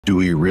Do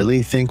we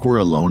really think we're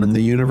alone in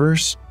the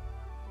universe?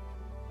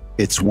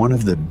 It's one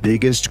of the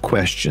biggest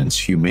questions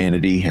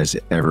humanity has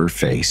ever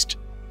faced.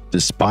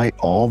 Despite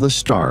all the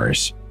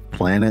stars,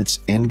 planets,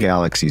 and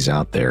galaxies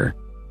out there,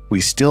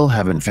 we still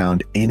haven't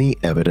found any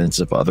evidence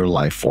of other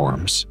life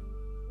forms.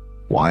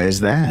 Why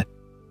is that?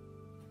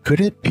 Could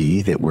it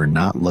be that we're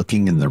not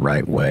looking in the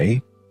right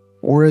way?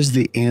 Or is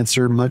the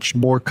answer much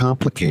more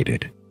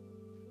complicated?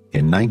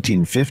 In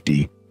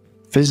 1950,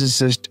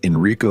 physicist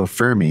Enrico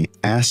Fermi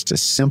asked a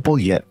simple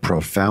yet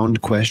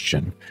profound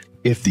question.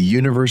 If the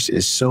universe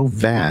is so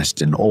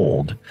vast and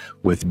old,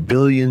 with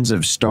billions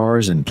of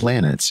stars and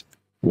planets,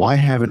 why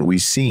haven't we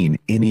seen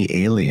any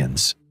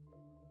aliens?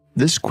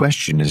 This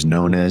question is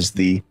known as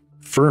the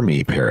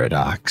Fermi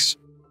Paradox.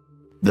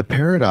 The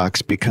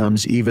paradox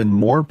becomes even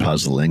more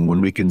puzzling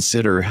when we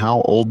consider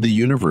how old the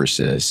universe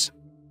is.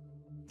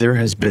 There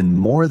has been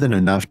more than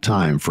enough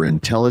time for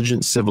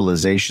intelligent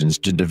civilizations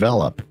to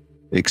develop,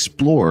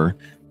 explore,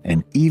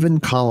 and even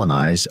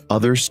colonize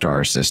other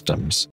star systems.